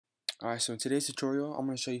Alright, so in today's tutorial, I'm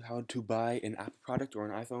going to show you how to buy an Apple product or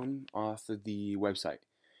an iPhone off of the website.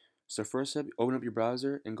 So first up, open up your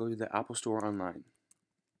browser and go to the Apple Store online.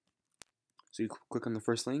 So you click on the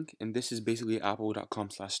first link, and this is basically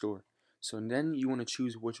apple.com/store. So then you want to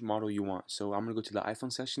choose which model you want. So I'm going to go to the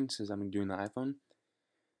iPhone section since I'm doing the iPhone.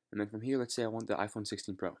 And then from here, let's say I want the iPhone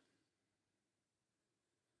 16 Pro.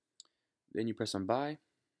 Then you press on buy,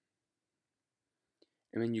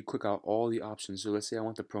 and then you click out all the options. So let's say I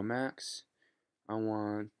want the Pro Max, I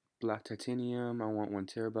want black titanium, I want 1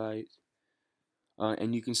 TB.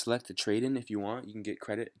 And you can select the trade-in if you want. You can get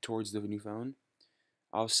credit towards the new phone.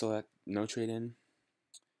 I'll select no trade-in.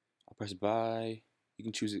 I'll press buy. You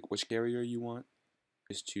can choose which carrier you want.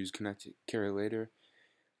 Just choose connect to carrier later.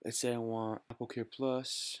 Let's say I want Apple Care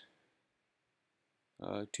Plus,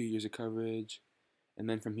 2 years of coverage, and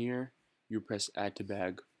then from here you press add to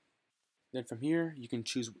bag. Then from here you can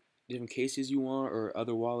choose different cases you want or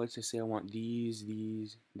other wallets. Let's say I want these,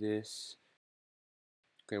 this.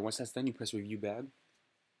 Okay, once that's done, you press review bag.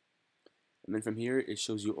 And then from here, it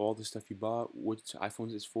shows you all the stuff you bought, which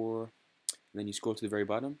iPhones it's for. And then you scroll to the very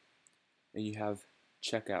bottom, and you have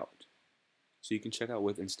checkout. So you can check out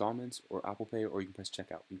with installments or Apple Pay, or you can press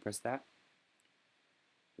checkout. You press that,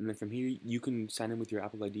 and then from here, you can sign in with your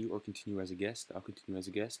Apple ID or continue as a guest. I'll continue as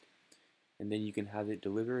a guest. And then you can have it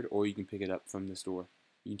delivered, or you can pick it up from the store.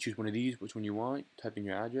 You can choose one of these, which one you want, type in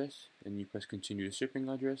your address, and you press continue to shipping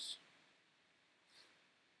address.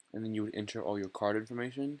 And then you would enter all your card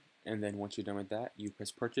information, and then once you're done with that, you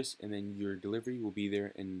press purchase, and then your delivery will be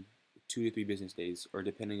there in 2 to 3 business days, or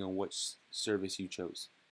depending on what service you chose.